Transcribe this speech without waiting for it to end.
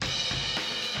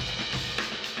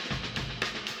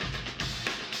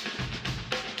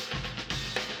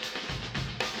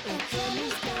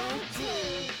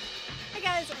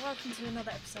to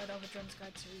another episode of A Drum's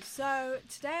Guide to. So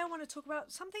today I want to talk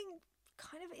about something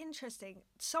kind of interesting.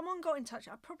 Someone got in touch.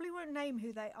 I probably won't name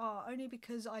who they are, only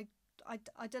because I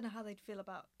don't know how they'd feel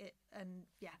about it, and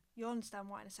yeah, you'll understand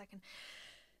why in a second.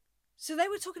 So they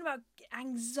were talking about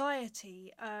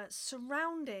anxiety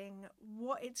surrounding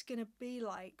what it's going to be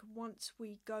like once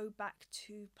we go back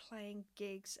to playing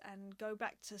gigs and go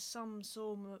back to some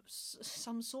form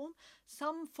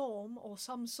or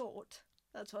some sort,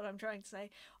 that's what I'm trying to say,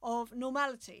 of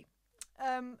normality.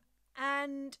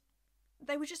 And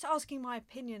they were just asking my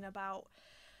opinion about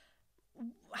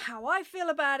how I feel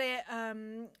about it,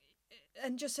 and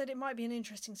just said it might be an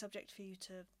interesting subject for you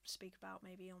to speak about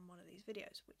maybe on one of these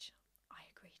videos, which I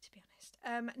agree, to be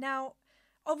honest. Now,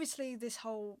 obviously, this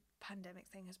whole pandemic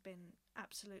thing has been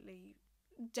absolutely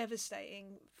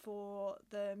devastating for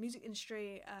the music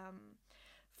industry,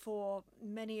 for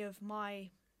many of my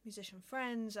musician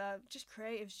friends, just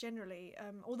creatives generally.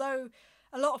 Although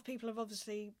a lot of people have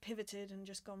obviously pivoted and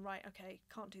just gone, right, okay,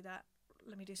 can't do that,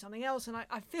 let me do something else. And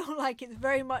I feel like it's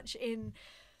very much in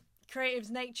creative's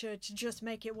nature to just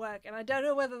make it work. And I don't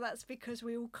know whether that's because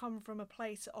we all come from a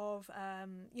place of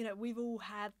we've all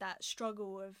had that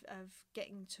struggle of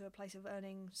getting to a place of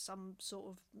earning some sort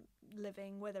of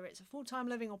living, whether it's a full-time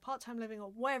living or part-time living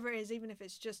or whatever it is, even if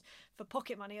it's just for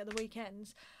pocket money at the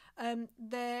weekends.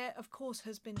 There of course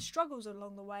has been struggles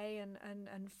along the way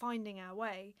and finding our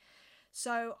way.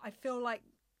 So I feel like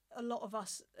a lot of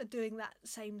us are doing that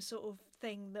same sort of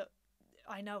thing that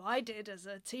I know I did as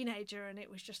a teenager, and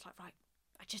it was just like, right,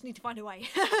 I just need to find a way.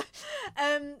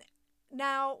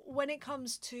 Now, when it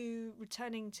comes to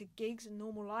returning to gigs and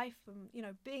normal life and,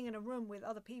 being in a room with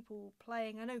other people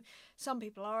playing, I know some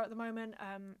people are at the moment.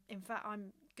 In fact,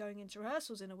 I'm going into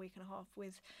rehearsals in a week and a half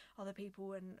with other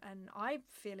people, and I'm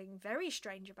feeling very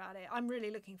strange about it. I'm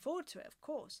really looking forward to it, of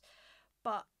course,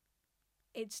 but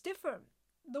it's different.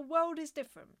 The world is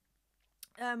different.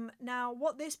 Now,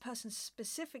 what this person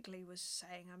specifically was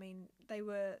saying, I mean, they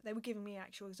were giving me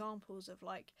actual examples of,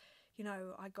 like,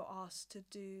 I got asked to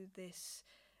do this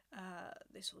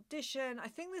audition. I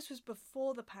think this was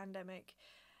before the pandemic,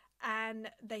 and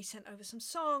they sent over some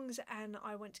songs, and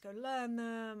I went to go learn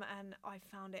them, and I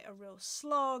found it a real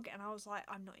slog, and I was like,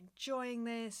 I'm not enjoying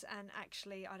this, and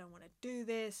actually I don't want to do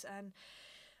this, and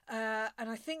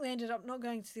I think they ended up not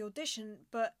going to the audition,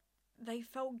 but they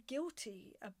felt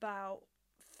guilty about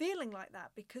feeling like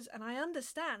that because, and I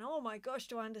understand, oh my gosh,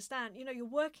 do I understand, you're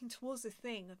working towards this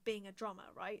thing of being a drummer,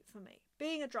 right? For me,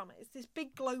 being a drummer is this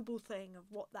big global thing of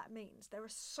what that means. There are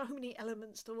so many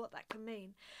elements to what that can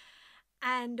mean,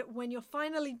 and when you're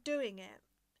finally doing it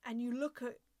and you look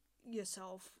at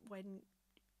yourself and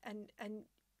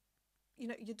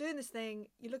you're doing this thing,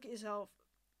 you look at yourself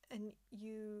and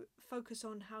you focus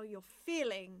on how you're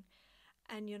feeling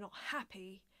and you're not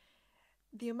happy,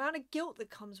 the amount of guilt that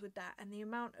comes with that and the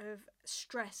amount of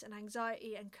stress and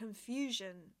anxiety and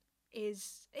confusion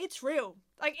it's real.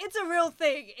 Like, it's a real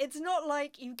thing. It's not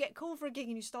like you get called for a gig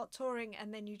and you start touring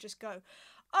and then you just go,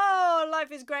 oh, life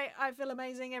is great, I feel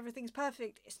amazing, everything's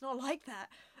perfect. It's not like that.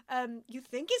 You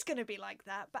think it's going to be like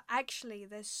that, but actually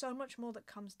there's so much more that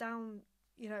comes down,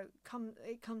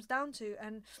 it comes down to.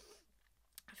 And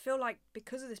I feel like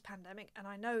because of this pandemic, and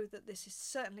I know that this is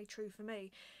certainly true for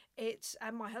me,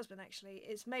 and my husband actually,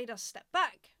 it's made us step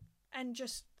back and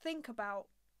just think about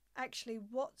actually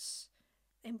what's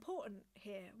important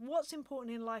here, what's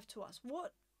important in life to us,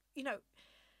 what,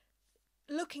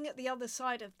 looking at the other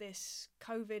side of this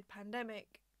COVID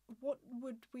pandemic, what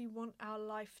would we want our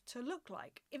life to look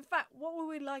like? In fact, what would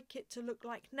we like it to look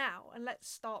like now? And let's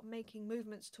start making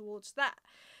movements towards that.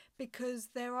 Because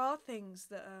there are things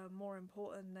that are more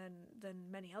important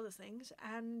than many other things,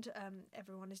 and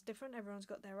everyone is different. Everyone's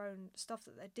got their own stuff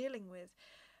that they're dealing with.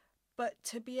 But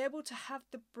to be able to have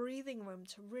the breathing room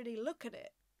to really look at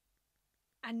it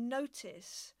and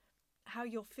notice how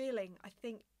you're feeling, I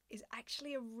think is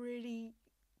actually a really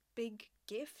big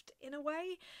gift in a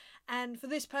way. And for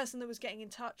this person that was getting in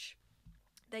touch,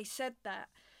 they said that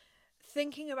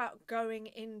thinking about going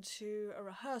into a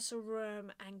rehearsal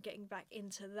room and getting back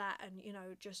into that and,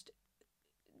 just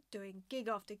doing gig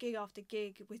after gig after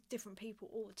gig with different people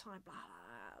all the time, blah,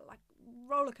 blah, blah, like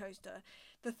roller coaster,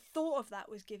 the thought of that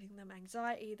was giving them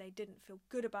anxiety. They didn't feel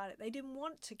good about it. They didn't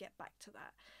want to get back to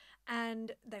that,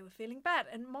 and they were feeling bad.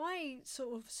 And my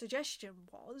sort of suggestion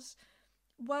was,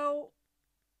 well,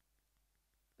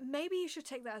 maybe you should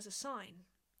take that as a sign,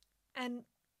 and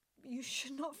you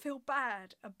should not feel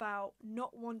bad about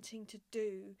not wanting to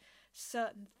do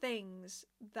certain things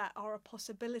that are a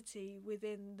possibility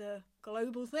within the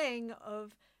global thing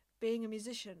of being a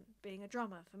musician, being a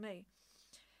drummer for me.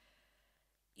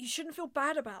 you shouldn't feel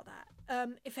bad about that.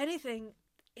 If anything,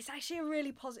 it's actually a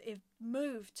really positive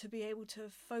move to be able to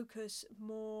focus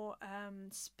more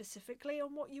specifically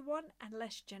on what you want and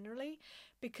less generally,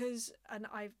 because, and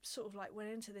I sort of like went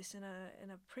into this in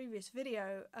a previous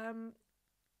video,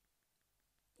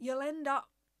 you'll end up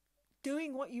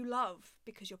doing what you love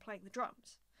because you're playing the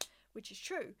drums, which is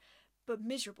true, but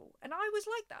miserable. And I was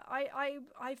like that.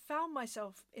 I found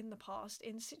myself in the past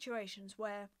in situations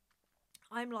where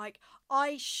I'm like,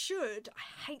 I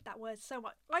hate that word so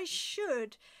much, I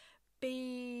should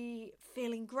be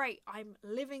feeling great, I'm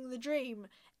living the dream,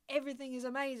 everything is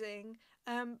amazing,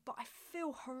 but I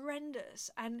feel horrendous.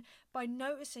 And by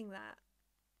noticing that,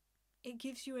 it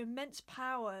gives you immense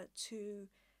power to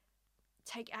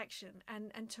take action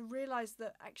and to realize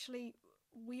that actually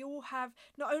we all have,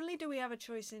 not only do we have a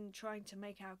choice in trying to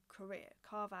make our career,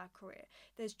 carve our career,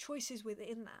 there's choices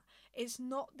within that. It's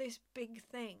not this big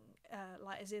thing,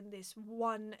 like as in this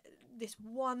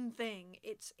one thing.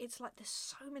 It's like there's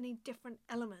so many different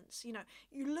elements. You know,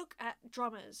 you look at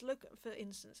drummers, for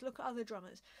instance, look at other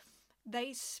drummers.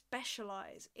 They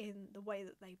specialize in the way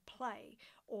that they play,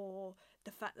 or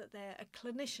the fact that they're a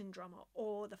clinician drummer,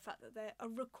 or the fact that they're a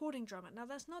recording drummer. Now,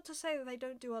 that's not to say that they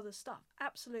don't do other stuff,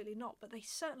 absolutely not, but they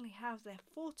certainly have their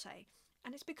forte,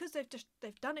 and it's because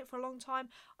they've done it for a long time.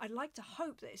 I'd like to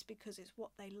hope that it's because it's what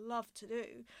they love to do,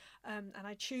 and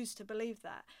I choose to believe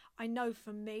that. I know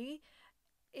for me,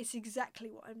 it's exactly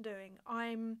what I'm doing.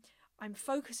 I'm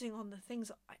focusing on the things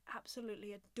that I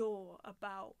absolutely adore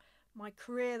about my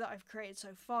career that I've created so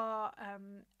far,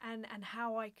 and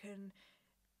how I can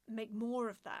make more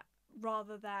of that,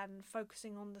 rather than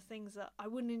focusing on the things that I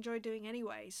wouldn't enjoy doing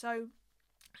anyway. So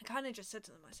I kind of just said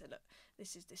to them, I said, look,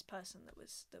 this is this person that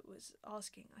was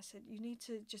asking. I said, you need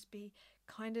to just be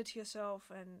kinder to yourself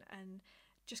and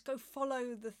just go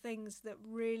follow the things that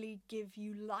really give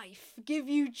you life, give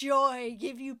you joy,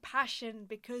 give you passion,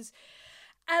 because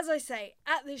as I say,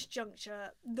 at this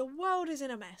juncture, the world is in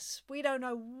a mess. We don't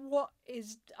know what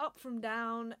is up from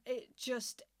down.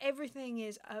 Everything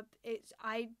is up.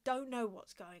 I don't know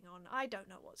what's going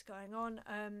on.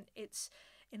 It's,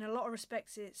 in a lot of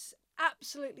respects, it's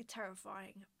absolutely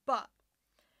terrifying. But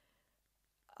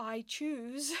I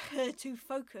choose to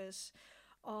focus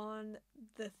on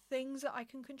the things that I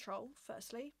can control,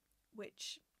 firstly,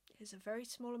 which is a very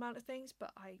small amount of things,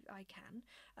 but I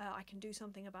can do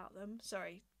something about them.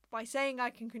 Sorry, by saying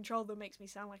I can control them makes me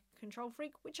sound like a control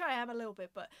freak, which I am a little bit,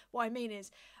 but what I mean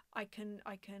is I can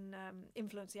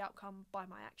influence the outcome by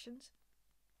my actions,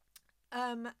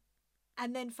 and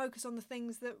then focus on the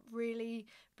things that really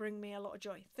bring me a lot of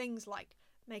joy. Things like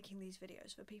making these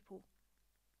videos for people.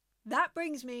 That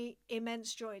brings me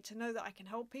immense joy to know that I can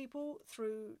help people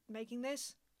through making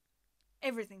this.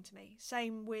 Everything to me.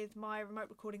 Same with my remote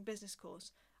recording business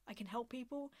course. I can help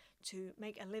people to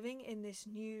make a living in this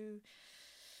new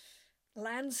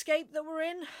landscape that we're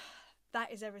in.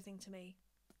 That is everything to me.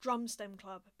 Drum STEM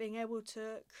Club, being able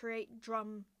to create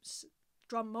drum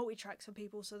multi-tracks for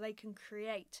people so they can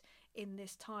create in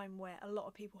this time where a lot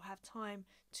of people have time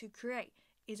to create,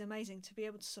 is amazing. To be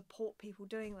able to support people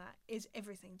doing that is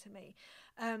everything to me.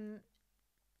 I'm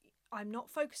not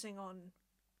focusing on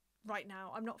right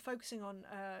now. I'm not focusing on,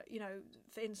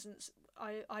 for instance,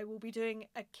 I will be doing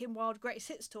a Kim Wilde Greatest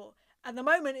Hits tour. At the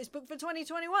moment, it's booked for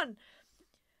 2021.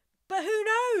 But who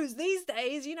knows? These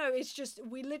days, it's just,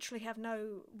 we literally have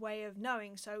no way of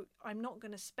knowing. So I'm not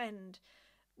going to spend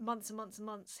months and months and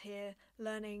months here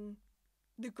learning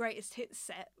the Greatest Hits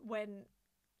set when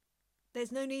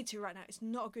there's no need to right now. It's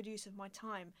not a good use of my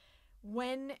time.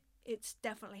 When it's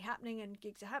definitely happening and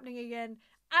gigs are happening again,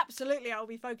 absolutely I'll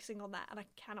be focusing on that, and I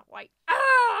cannot wait.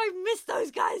 I miss those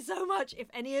guys so much. If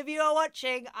any of you are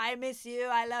watching, I miss you.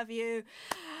 I love you.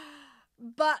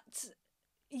 But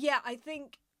yeah, I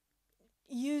think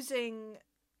using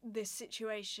this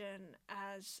situation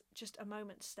as just a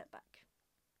moment to step back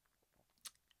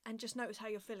and just notice how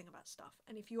you're feeling about stuff.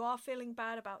 And if you are feeling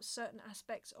bad about certain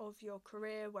aspects of your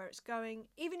career, where it's going,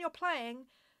 even your playing,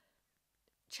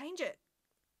 change it.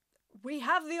 We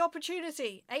have the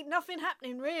opportunity. Ain't nothing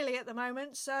happening really at the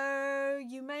moment, so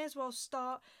you may as well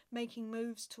start making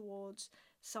moves towards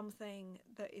something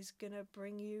that is going to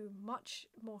bring you much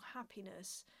more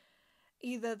happiness,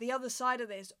 either the other side of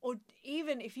this, or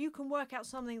even if you can work out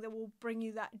something that will bring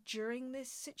you that during this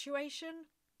situation.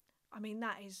 I mean,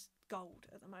 that is gold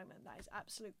at the moment. That is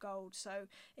absolute gold. So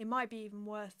it might be even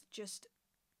worth just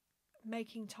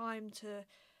making time to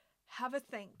have a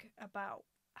think about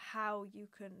how you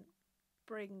can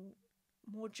bring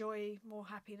more joy, more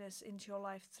happiness into your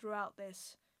life throughout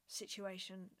this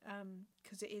situation,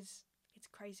 because it's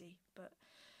crazy, but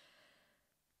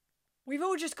we've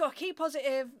all just got to keep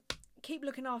positive, keep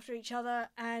looking after each other,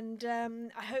 and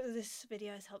I hope that this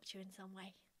video has helped you in some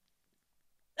way.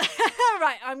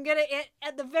 Right, I'm gonna,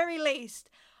 at the very least,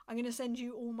 I'm gonna send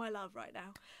you all my love right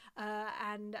now,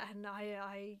 and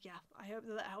I hope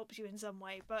that helps you in some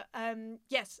way. But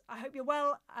yes, I hope you're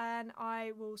well, and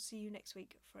I will see you next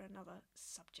week for another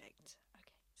subject.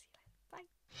 Okay, see you later.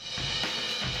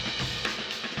 Bye.